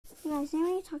guys,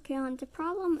 anyway, talking on the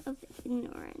problem of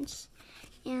ignorance,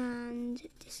 and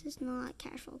this is not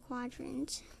Casual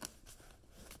Quadrant.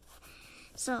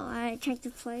 So I checked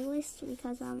the playlist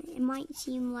because it might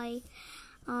seem like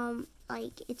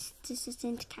this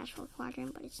isn't Casual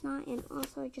Quadrant, but it's not. And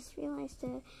also I just realized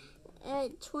that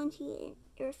 20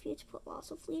 irrefutable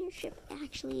laws of leadership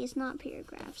actually is not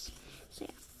paragraphs. So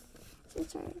yeah, so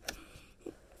sorry.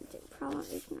 The problem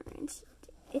of ignorance.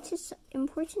 It is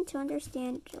important to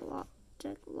understand the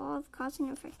law of cause and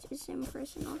effect is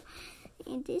impersonal,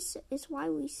 and this is why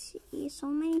we see so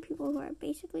many people who are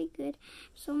basically good,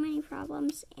 so many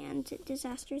problems and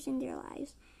disasters in their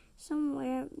lives.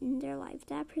 Somewhere in their life,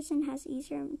 that person has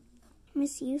either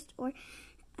misused or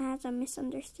has a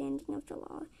misunderstanding of the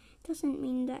law. It doesn't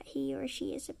mean that he or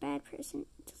she is a bad person.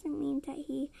 It doesn't mean that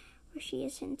he or she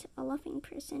isn't a loving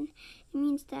person. It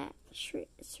means that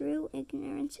through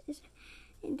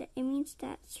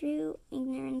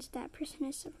ignorance that person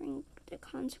is suffering the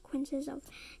consequences of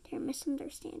their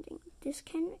misunderstanding. This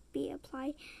can be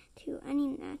applied to any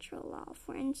natural law.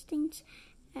 For instance,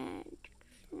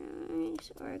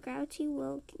 or gravity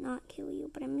will not kill you,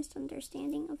 but a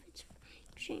misunderstanding of its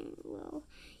function will,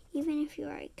 even if you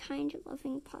are a kind,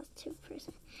 loving, positive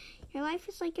person. Your life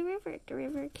is like a river. The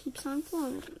river keeps on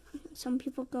flowing. Some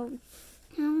people go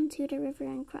down to the river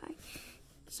and cry.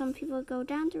 Some people go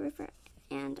down the river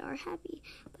and are happy,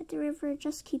 but the river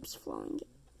just keeps flowing.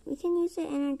 We can use it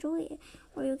and enjoy it,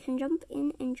 or you can jump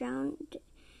in and drown.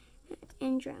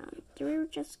 The river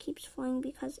just keeps flowing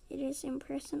because it is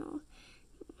impersonal.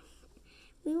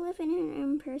 We live in an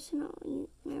impersonal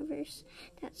universe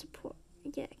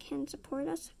that can support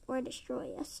us or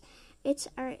destroy us. It's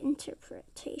our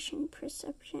interpretation,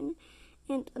 perception,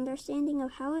 and understanding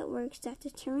of how it works that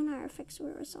determine our effects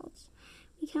or results.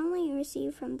 We can only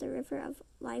receive from the river of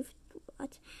life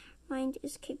what mind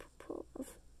is capable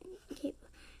of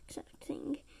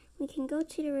accepting. We can go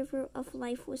to the river of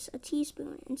life with a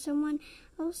teaspoon, and someone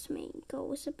else may go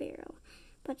with a barrel.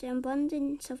 But the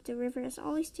abundance of the river is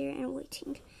always there and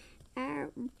waiting. Our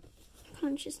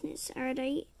consciousness, our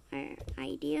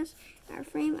ideas, our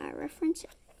frame, our reference,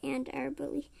 and our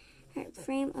belief, our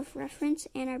frame of reference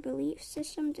and our belief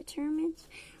system determines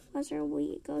whether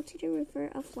we go to the river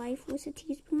of life with a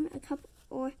teaspoon, a cup,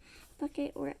 or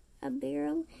bucket, or a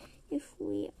barrel. If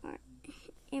we are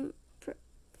in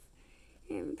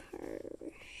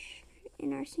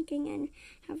our sinking and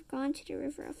have gone to the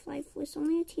river of life with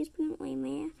only a teaspoon, we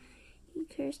may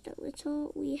curse the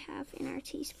little we have in our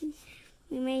teaspoon.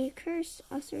 We may curse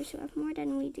others who have more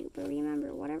than we do, but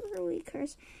remember, whatever we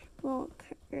curse will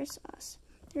curse us.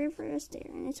 The river is there,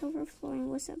 and it's overflowing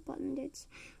with abundance.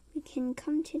 We can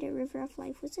come to the river of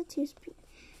life with a teaspoon,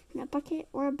 and a bucket,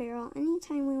 or a barrel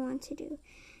anytime we want to do.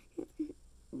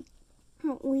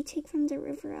 We take from the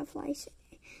river of life.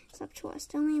 It's up to us.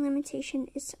 The only limitation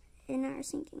is in our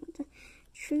sinking. The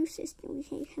truth is that we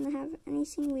can have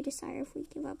anything we desire if we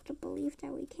give up the belief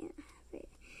that we can't have it.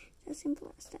 It's as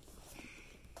simple as that.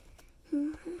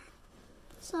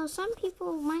 So some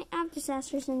people might have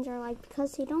disasters in their life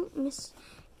because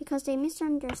they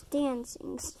misunderstand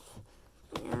things.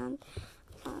 And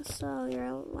so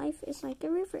your life is like a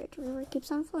river. The river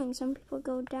keeps on flowing. Some people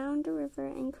go down the river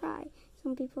and cry.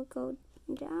 Some people go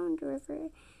down to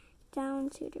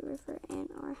the river and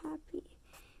are happy.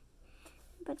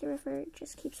 But the river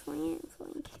just keeps flowing and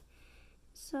flowing.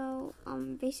 So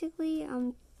basically,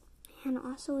 and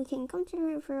also we can come to the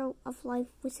river of life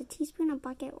with a teaspoon, a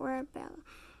bucket, or a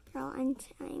barrel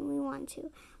anytime we want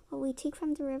to. What we take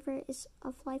from the river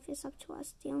of life is up to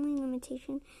us. The only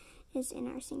limitation is in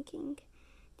our sinking.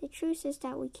 The truth is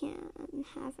that we can't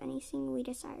have anything we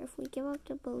desire if we give up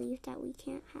the belief that we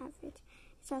can't have it.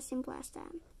 It's as simple as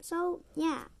that. So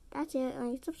yeah, that's it.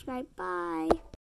 Like, subscribe. Bye.